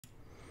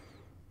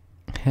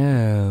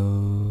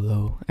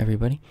Hello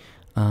everybody,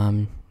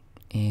 and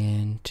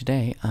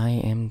today I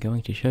am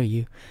going to show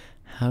you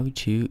how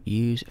to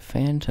use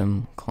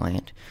Phantom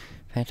Client.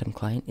 Phantom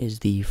Client is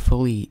the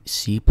fully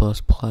C++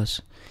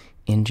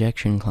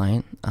 injection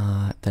client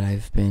that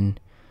I've been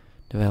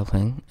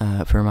developing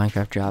for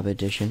Minecraft Java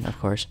Edition, of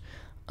course,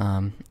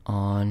 on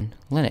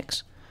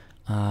Linux.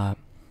 Yeah,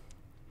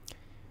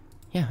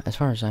 as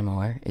far as I'm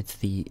aware, it's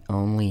the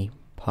only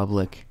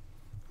public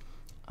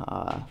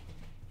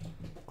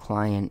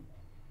client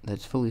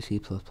that's fully C++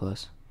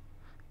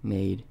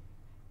 made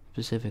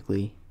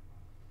specifically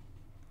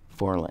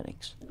for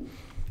Linux.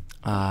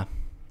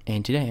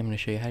 And today I'm going to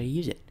show you how to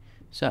use it.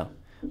 So,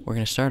 we're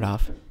going to start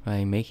off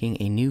by making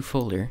a new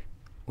folder,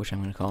 which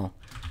I'm going to call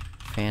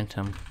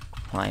Phantom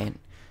Client,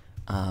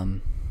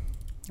 where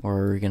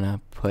we're going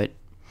to put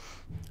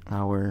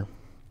our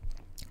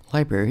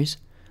libraries.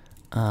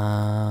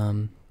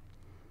 Yeah.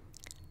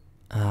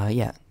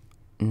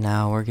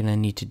 Now we're going to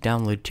need to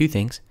download two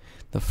things.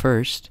 The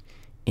first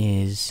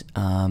is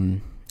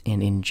an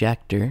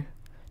injector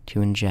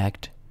to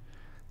inject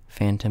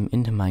Phantom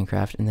into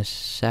Minecraft, and the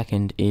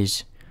second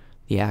is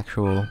the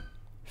actual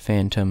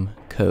Phantom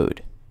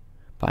code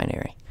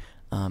binary.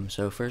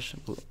 So first,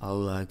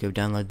 I'll go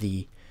download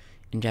the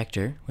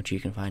injector, which you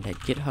can find at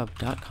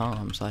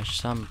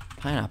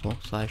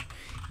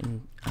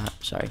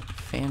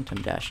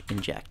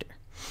github.com/phantom-injector.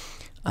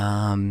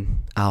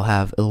 I'll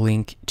have a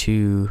link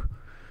to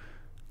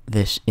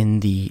this in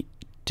the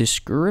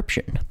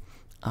description.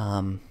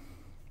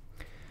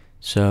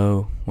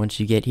 So once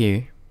you get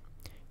here,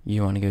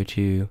 you want to go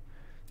to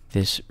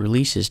this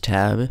releases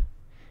tab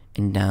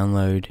and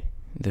download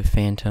the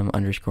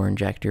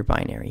phantom_injector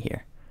binary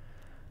here.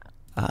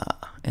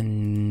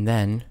 And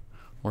then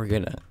I'm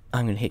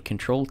gonna hit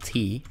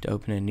Control-T to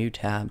open a new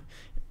tab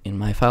in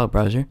my file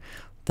browser.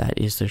 That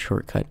is the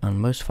shortcut on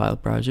most file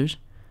browsers,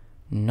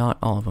 not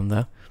all of them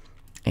though.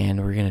 And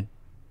we're gonna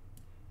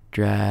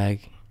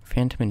drag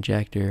Phantom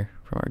Injector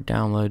from our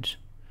downloads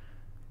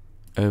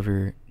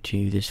over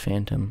to this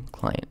Phantom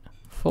Client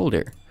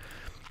folder.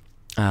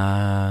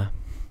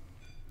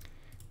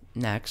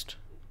 Next,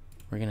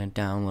 we're going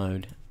to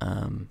download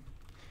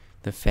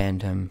the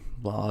Phantom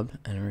blob,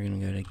 and we're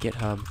going to go to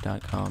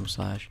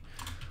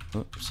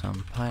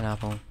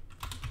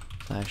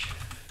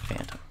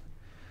github.com/some_pineapple/phantom.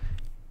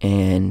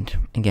 And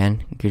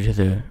again, go to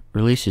the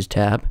releases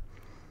tab.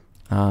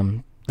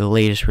 The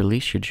latest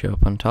release should show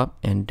up on top,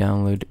 and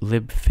download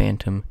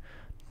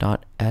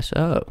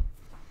libphantom.so.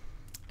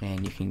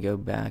 And you can go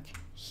back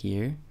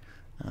here.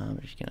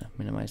 I'm just gonna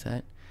minimize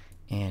that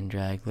and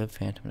drag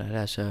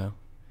libphantom.so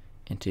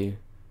into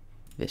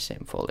this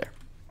same folder.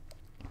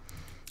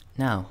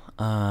 Now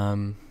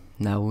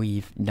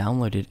we've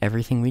downloaded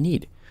everything we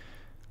need.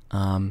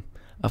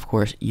 Of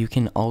course, you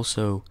can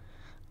also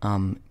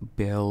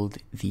build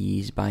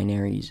these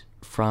binaries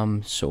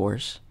from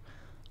source.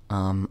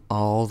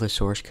 All the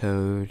source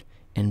code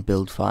and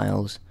build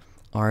files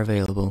are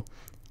available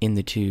in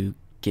the two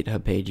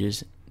GitHub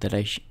pages that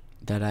I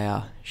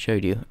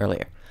showed you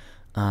earlier.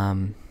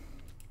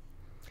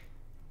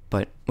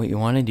 But what you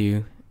want to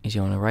do is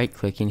you want to right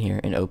click in here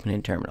and open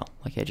in terminal,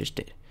 like I just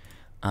did.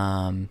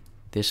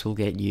 This will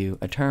get you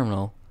a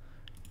terminal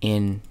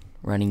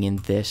running in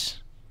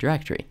this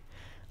directory.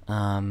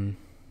 We're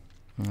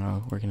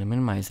going to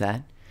minimize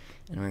that,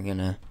 and we're going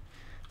to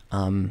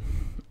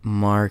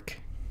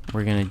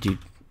we're going to do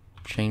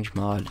change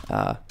mod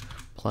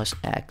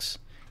 +X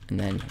and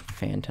then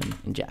Phantom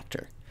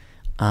Injector.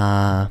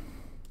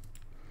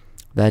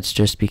 That's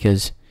just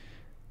because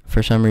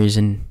for some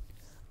reason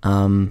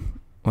when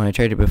I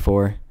tried it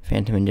before,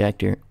 Phantom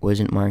Injector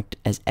wasn't marked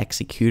as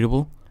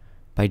executable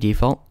by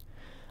default.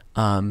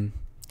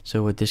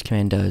 So what this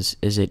command does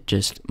is it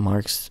just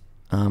marks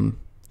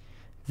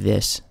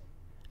this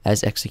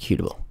as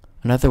executable.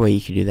 Another way you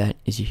could do that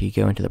is if you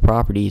go into the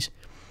properties,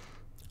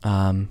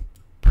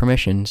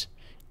 permissions,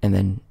 and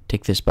then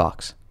tick this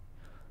box,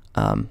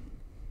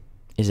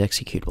 is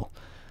executable.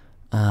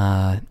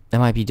 That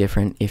might be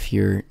different if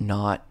you're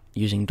not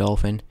using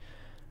Dolphin,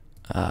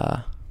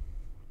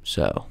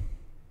 so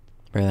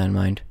bear that in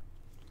mind.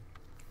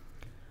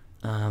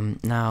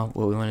 Now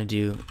what we want to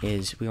do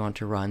is we want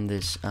to run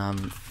this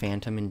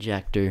Phantom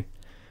Injector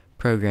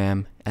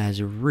program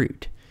as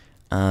root.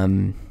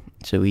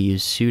 So we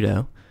use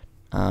sudo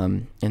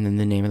and then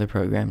the name of the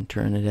program to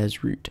run it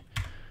as root.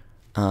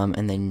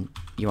 And then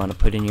you want to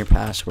put in your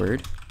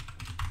password,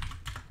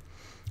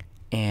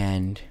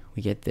 and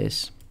we get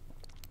this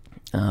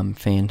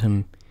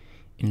Phantom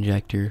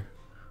Injector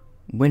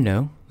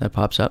window that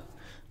pops up.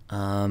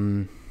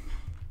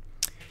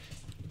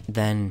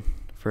 Then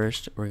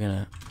first we're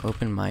gonna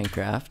open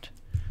Minecraft.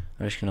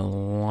 I'm just gonna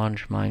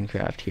launch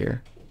Minecraft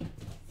here.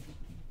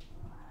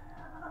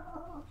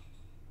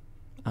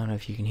 I don't know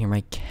if you can hear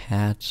my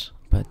cats,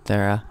 but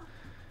they're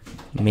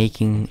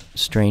making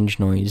strange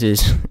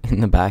noises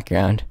in the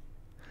background.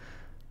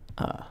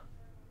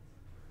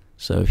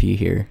 So if you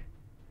hear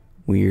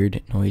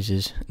weird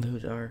noises,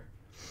 those are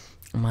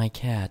my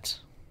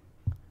cats.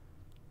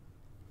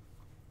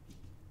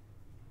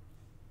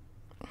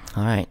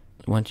 Alright,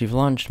 once you've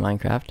launched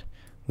Minecraft,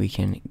 we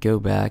can go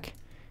back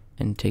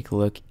and take a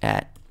look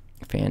at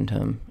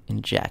Phantom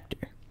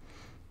Injector.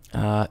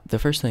 The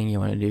first thing you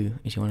want to do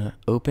is you want to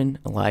open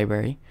a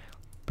library,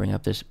 bring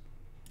up this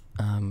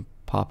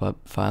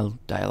pop-up file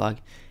dialog,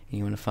 and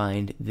you want to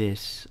find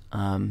this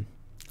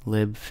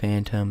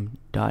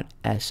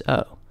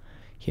libphantom.so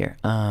here.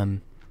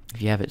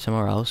 If you have it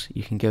somewhere else,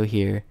 you can go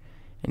here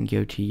and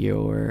go to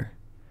your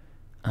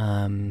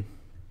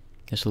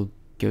this will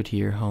go to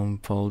your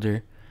home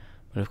folder,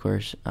 but of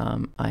course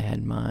I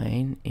had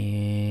mine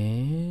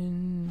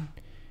in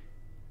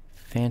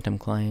Phantom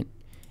client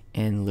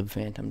and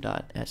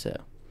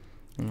libphantom.so,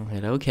 and we'll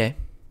hit OK.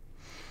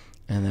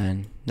 And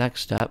then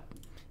next up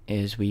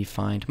is we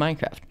find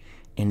Minecraft,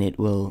 and it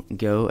will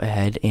go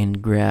ahead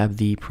and grab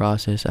the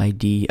process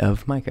ID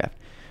of Minecraft.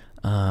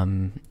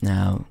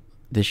 Now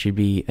this should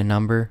be a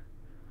number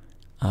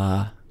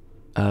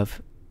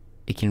of,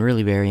 it can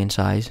really vary in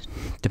size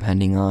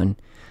depending on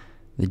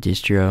the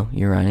distro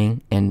you're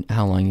running and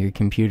how long your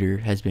computer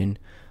has been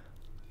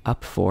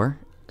up for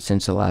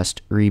since the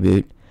last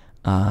reboot.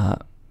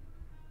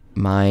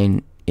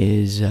 Mine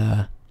is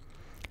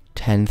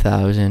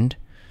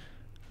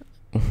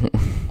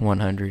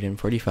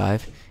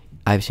 10,145.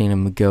 I've seen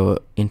them go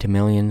into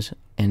millions,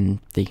 and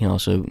they can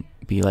also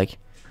be like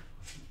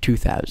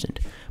 2,000.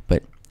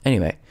 But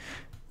anyway,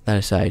 that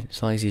aside,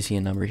 as long as you see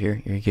a number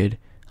here, you're good.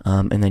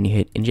 And then you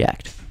hit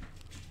inject,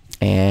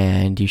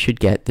 and you should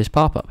get this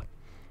pop-up.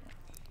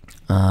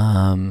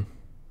 And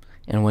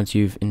once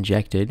you've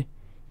injected,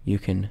 you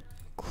can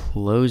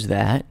close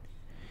that,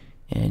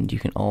 and you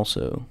can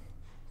also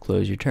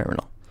close your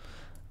terminal.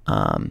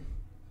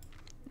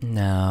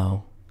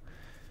 Now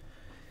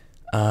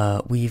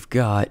we've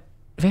got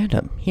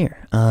Phantom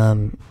here,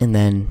 and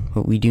then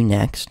what we do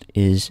next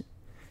is,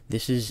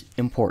 this is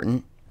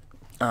important,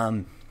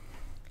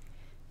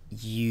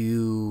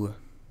 you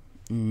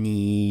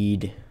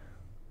need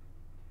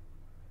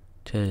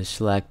to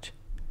select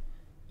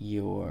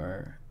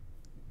your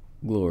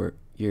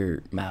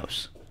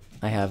mouse.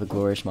 I have a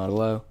Glorious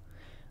Model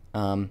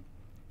O.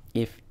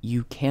 If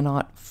you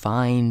cannot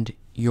find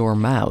your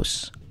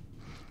mouse,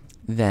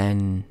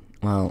 then,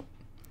 well,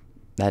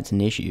 that's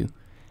an issue.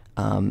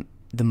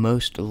 The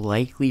most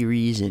likely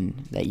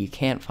reason that you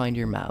can't find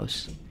your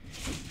mouse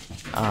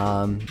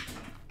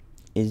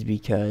is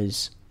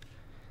because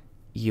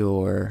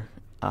you're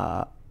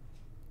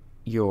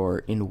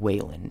in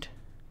Wayland.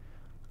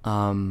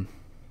 And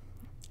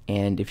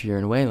if you're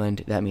in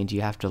Wayland, that means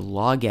you have to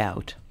log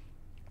out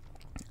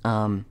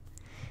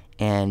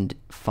and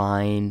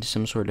find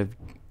some sort of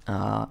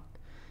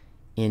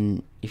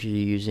if you're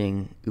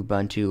using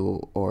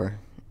Ubuntu or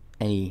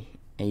any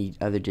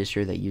other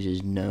distro that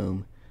uses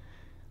GNOME,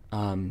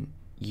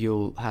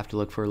 you'll have to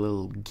look for a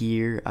little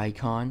gear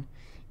icon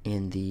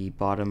in the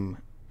bottom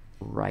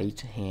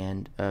right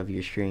hand of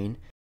your screen.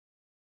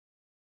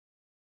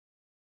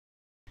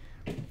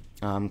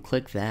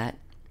 Click that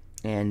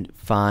and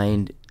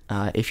find,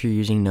 if you're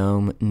using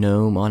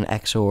GNOME on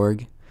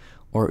Xorg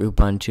or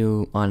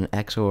Ubuntu on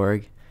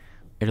Xorg,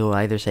 it'll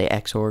either say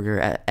Xorg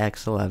or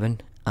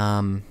X11.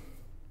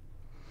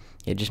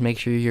 Yeah, just make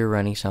sure you're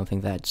running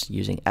something that's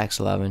using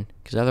X11,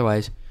 because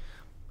otherwise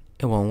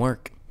it won't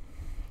work.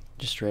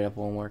 Just straight up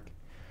won't work.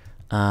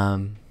 Yeah.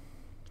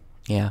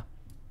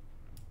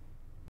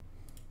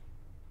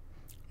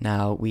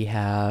 Now we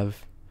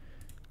have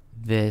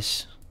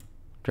this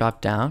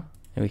drop down,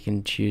 and we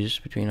can choose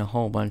between a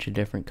whole bunch of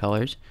different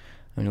colors.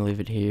 I'm going to leave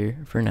it here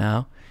for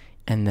now,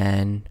 and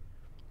then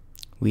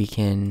we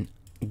can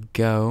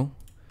go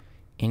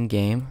in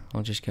game.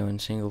 I'll just go in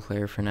single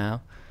player for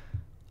now.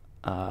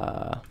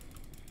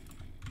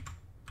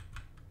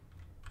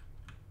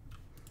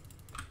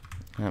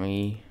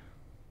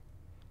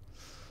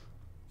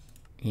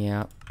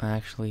 Yeah,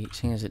 actually,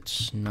 seeing as it's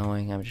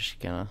snowing, I'm just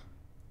gonna,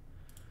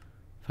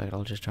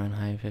 I'll just try and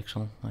high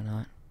pixel, why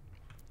not?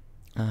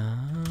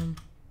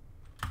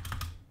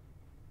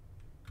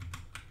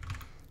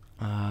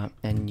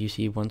 And you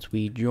see, once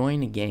we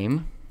join a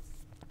game,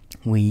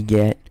 we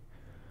get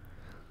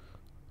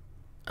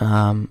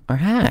our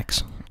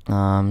hacks.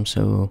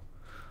 So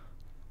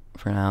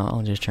for now,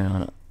 I'll just turn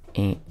on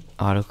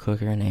auto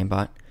clicker and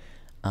aimbot.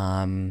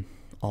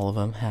 All of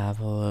them have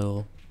a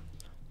little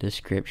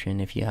description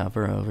if you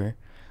hover over.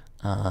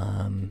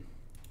 Auto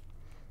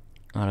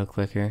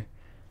clicker.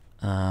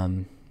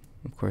 Of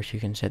course, you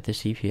can set the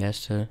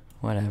CPS to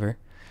whatever.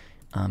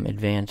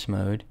 Advanced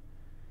mode.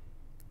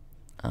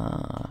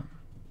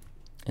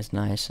 It's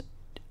nice.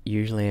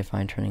 Usually I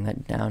find turning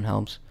that down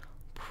helps.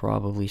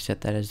 Probably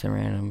set that as the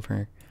random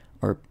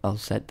or I'll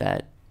set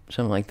that,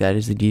 something like that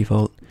as the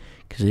default,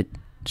 because it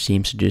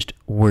seems to just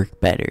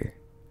work better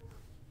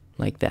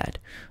like that.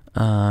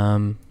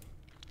 And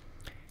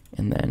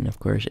then of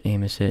course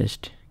aim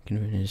assist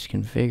is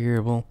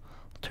configurable.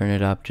 Turn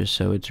it up just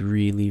so it's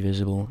really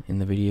visible in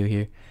the video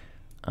here.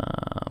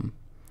 And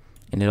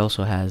it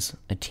also has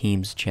a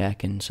teams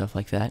check and stuff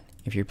like that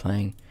if you're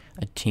playing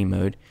a team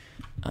mode.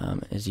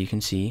 As you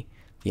can see,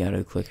 the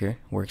auto clicker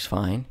works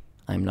fine.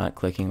 I'm not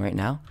clicking right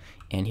now.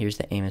 And here's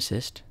the aim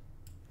assist.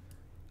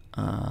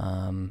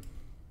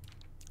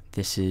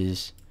 This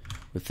is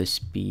with the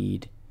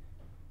speed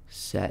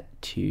set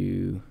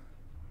to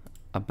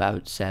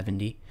about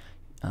 70.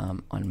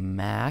 On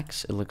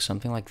max, it looks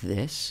something like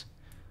this.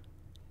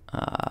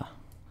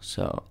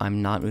 So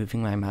I'm not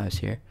moving my mouse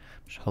here.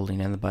 I'm just holding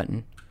down the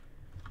button.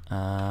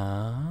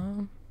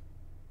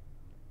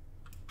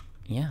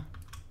 Yeah.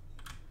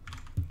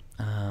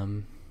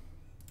 Can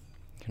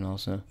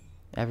also,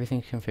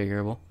 everything's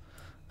configurable.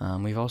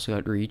 We've also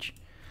got reach,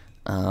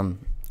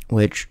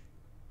 which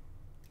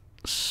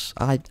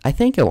I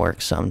think it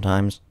works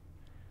sometimes.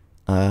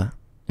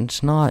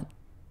 It's not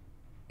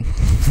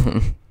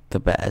the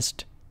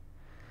best,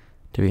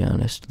 to be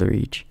honest, the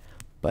reach,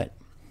 but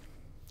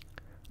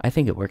I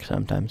think it works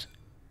sometimes.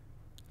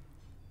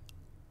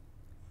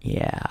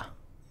 Yeah,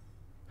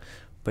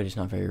 but it's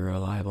not very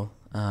reliable.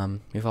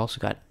 We've also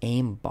got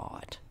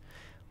Aimbot,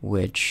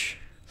 which,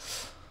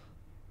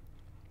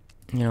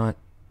 you know what,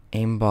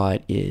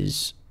 Aimbot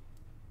is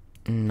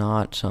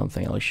not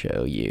something I'll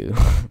show you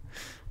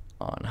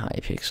on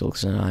Hypixel,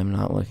 because I'm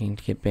not looking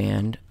to get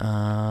banned.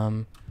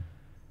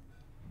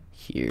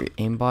 Here,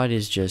 Aimbot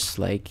is just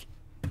like,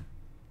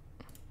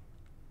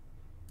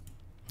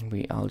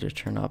 I'll just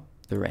turn up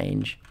the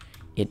range.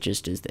 It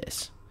just is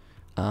this.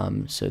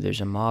 So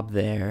there's a mob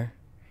there.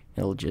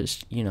 It'll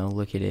just, you know,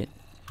 look at it.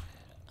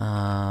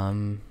 Let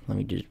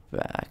me just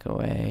back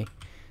away.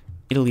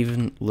 It'll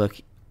even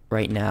look,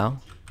 right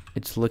now,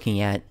 it's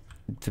looking at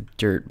the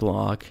dirt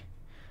block.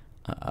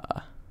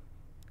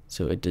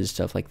 So it does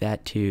stuff like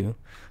that too.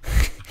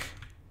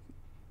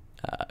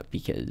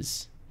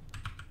 Because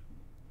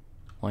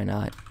why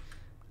not?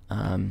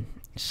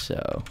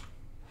 So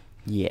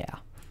yeah.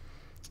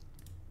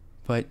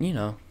 But you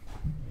know,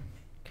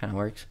 kind of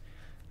works.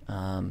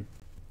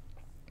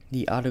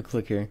 The auto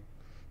clicker,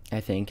 I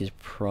think, is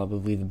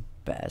probably the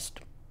best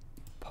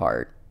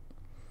part,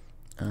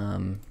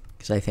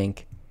 because I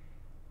think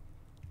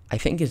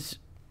it's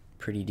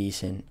pretty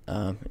decent.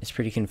 It's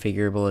pretty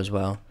configurable as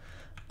well.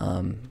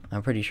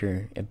 I'm pretty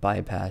sure it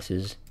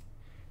bypasses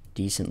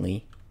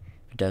decently.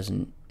 If it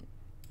doesn't,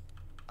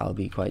 I'll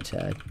be quite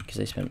sad, because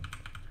I spent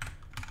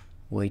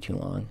way too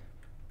long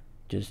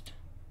just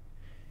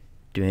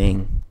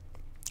doing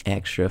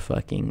extra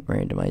fucking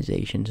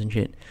randomizations and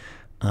shit.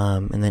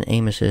 And then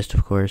aim assist,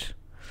 of course,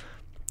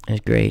 is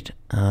great.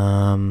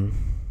 Yeah,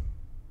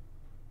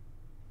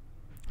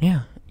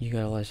 you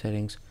got a lot of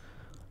settings.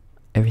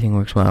 Everything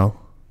works well.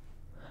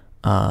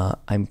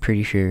 I'm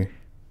pretty sure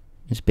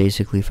it's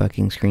basically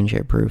fucking screen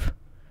share proof,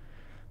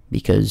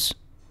 because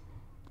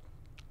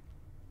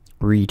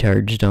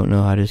retards don't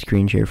know how to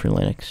screen share for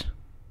Linux.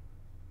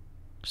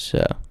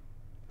 So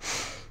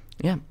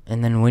yeah,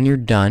 and then when you're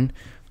done,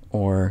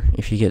 or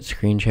if you get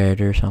screen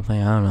shared or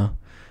something, I don't know,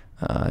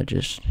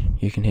 just,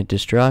 you can hit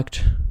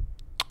destruct,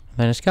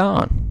 then it's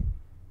gone.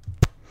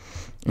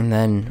 And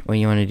then what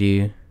you want to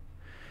do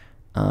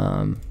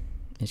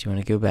is you want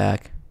to go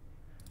back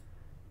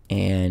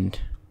and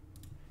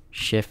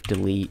shift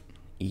delete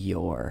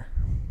your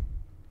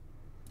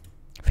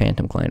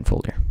Phantom client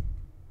folder,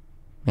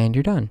 and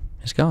you're done.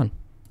 It's gone.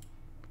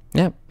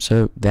 Yep,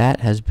 so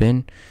that has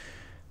been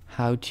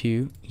how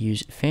to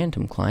use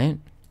Phantom client.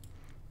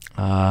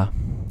 Yeah,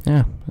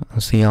 I'll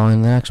see y'all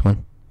in the next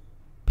one.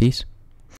 Peace.